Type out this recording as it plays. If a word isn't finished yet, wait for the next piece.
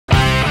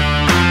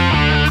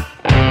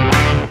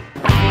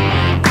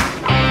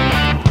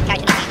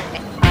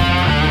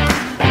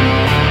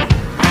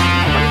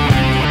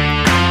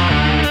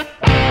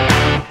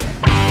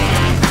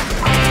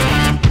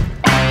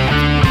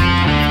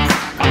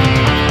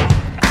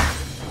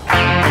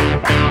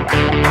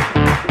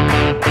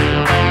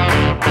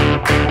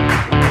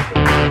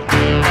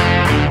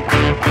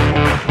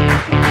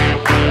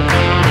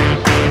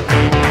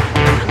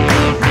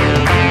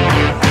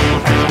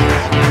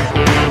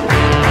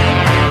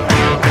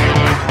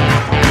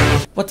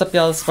What's up,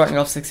 y'all? This is Spartan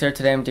Golf 6 here.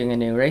 Today I'm doing a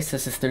new race.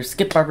 This is through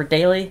Skip Barber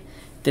Daily.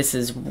 This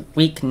is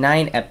week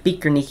 9 at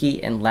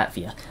Bikernieki in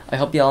Latvia. I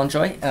hope y'all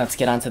enjoy, and let's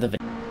get on to the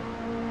video.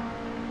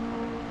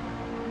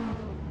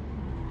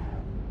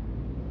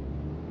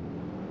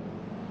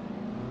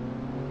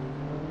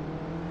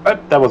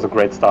 That was a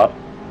great start.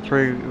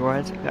 3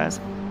 right, guys.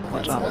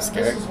 Watch out. I'm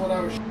scared.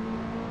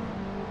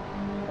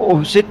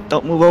 Oh shit,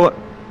 don't move over.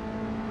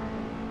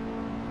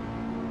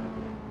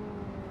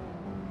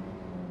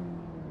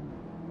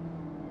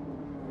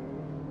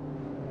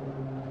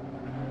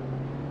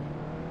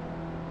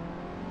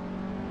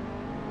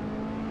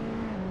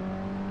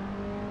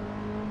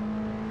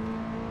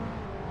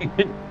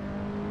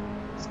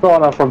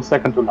 Spawner from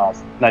second to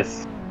last.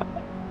 Nice.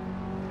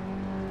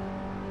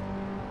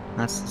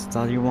 That's the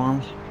start you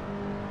want.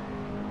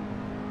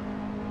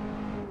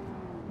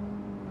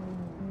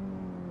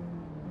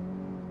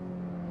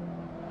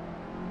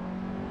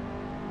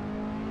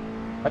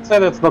 I'd say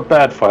that's not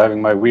bad for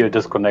having my wheel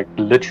disconnect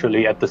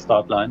literally at the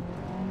start line.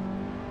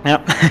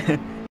 Yep.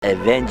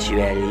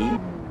 Eventually.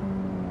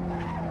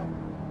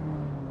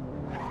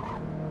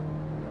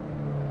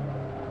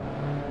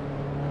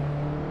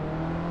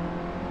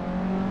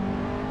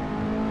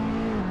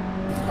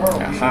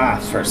 Aha,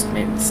 first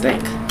made mistake.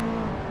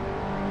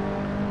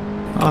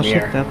 Oh shit,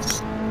 Here.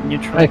 that's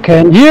neutral. I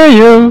can hear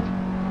you!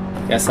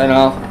 Yes, I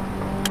know.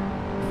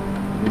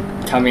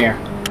 Come here.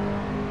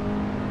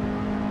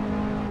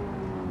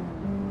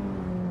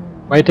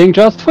 Waiting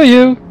just for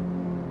you!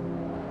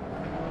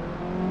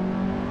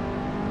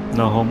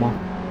 No homo.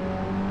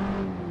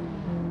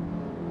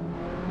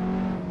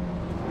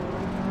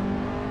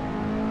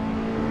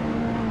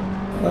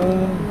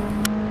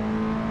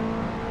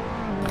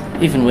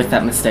 Even with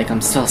that mistake, I'm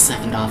still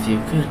second off you.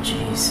 Good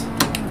jeez.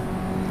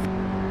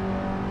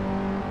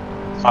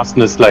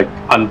 Austin is like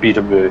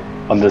unbeatable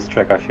on this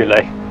track, I feel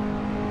like.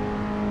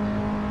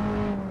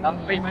 Now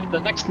we made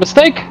the next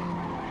mistake!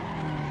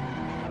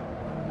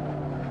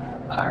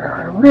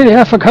 I really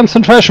have a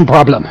concentration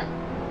problem.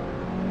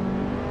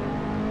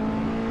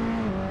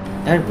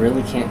 I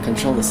really can't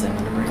control this thing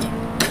under braking.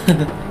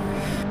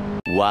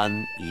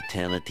 One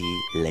eternity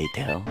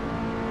later.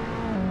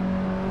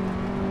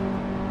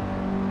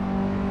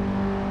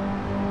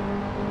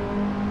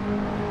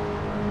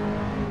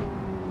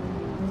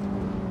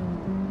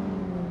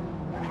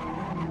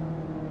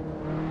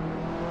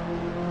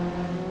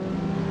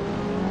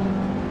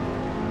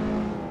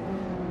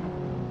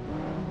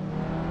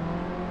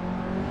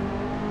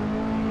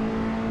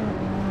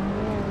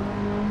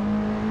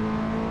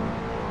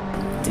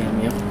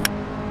 Damn you.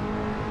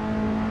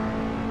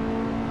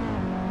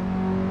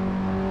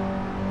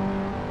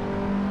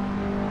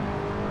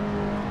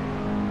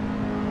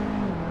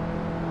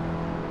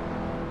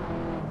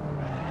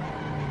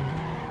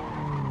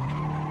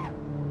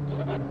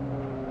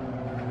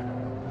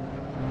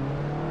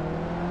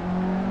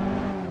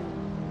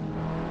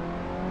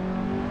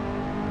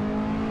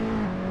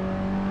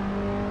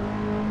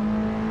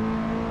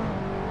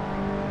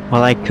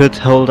 Well, I could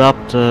hold up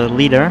the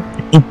leader.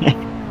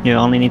 You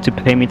only need to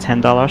pay me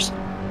 $10.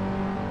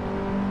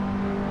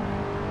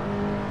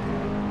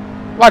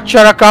 What's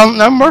your account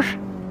number?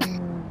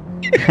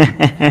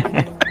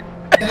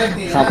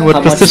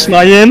 What does this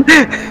lie in?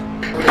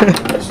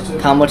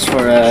 How much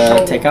for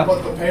a takeout?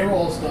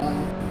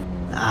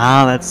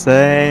 Let's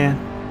say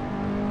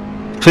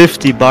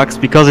 $50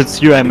 because it's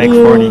you. I make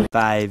 40.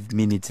 5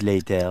 minutes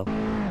later.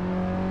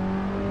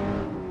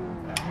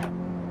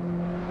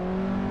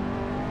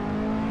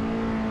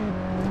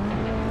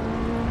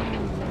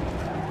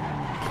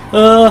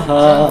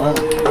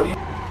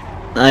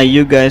 Are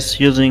you guys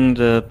using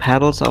the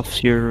paddles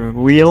of your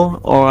wheel,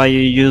 or are you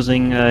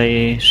using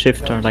a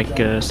shifter like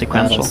a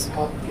sequential?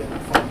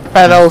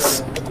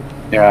 Pedals.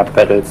 Yeah,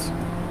 pedals.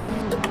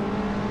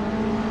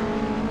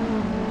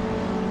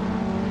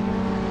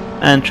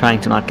 And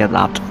trying to not get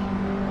lapped.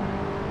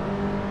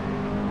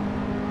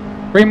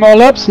 3 more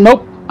laps?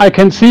 Nope. I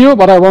can see you,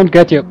 but I won't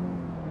get you.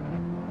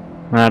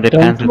 Depends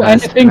Don't do if I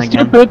spin anything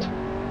again. stupid.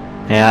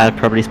 Yeah, I'll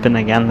probably spin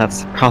again,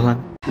 that's the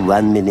problem.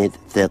 1 minute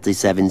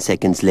 37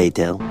 seconds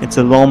later. It's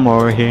a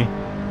lawnmower here.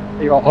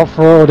 You're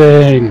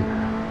off-roading.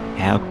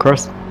 Yeah, of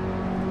course.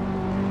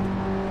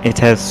 It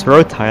has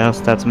road tires,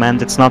 that's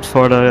meant it's not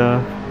for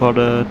the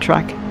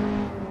track.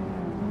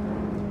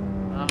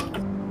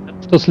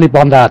 Let's to sleep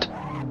on that.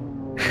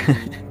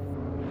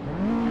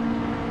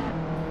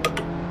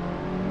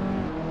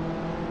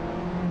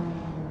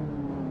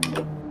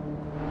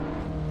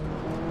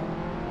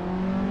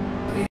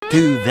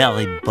 Two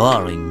very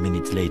boring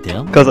minutes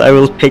later. Because I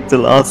will pick the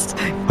last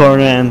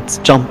corner and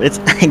jump it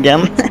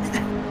again.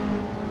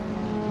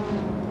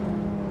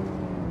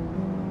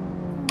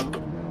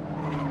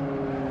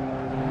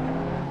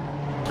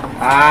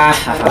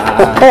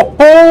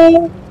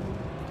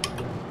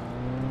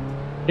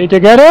 Did you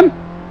get him?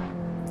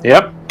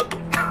 Yep.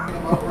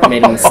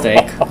 Made a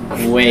mistake.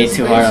 Way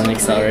too hard on the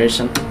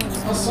acceleration.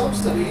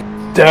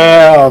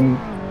 Damn.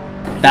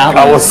 That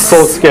I was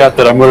so scared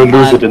that I'm gonna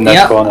lose it in that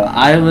yep, corner.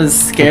 I was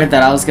scared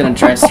that I was gonna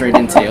drive straight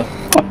into you.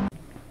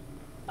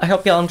 I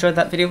hope y'all enjoyed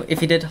that video.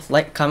 If you did,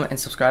 like, comment, and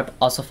subscribe.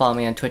 Also follow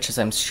me on Twitch as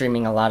I'm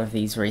streaming a lot of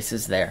these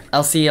races there.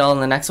 I'll see y'all in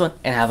the next one,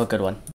 and have a good one.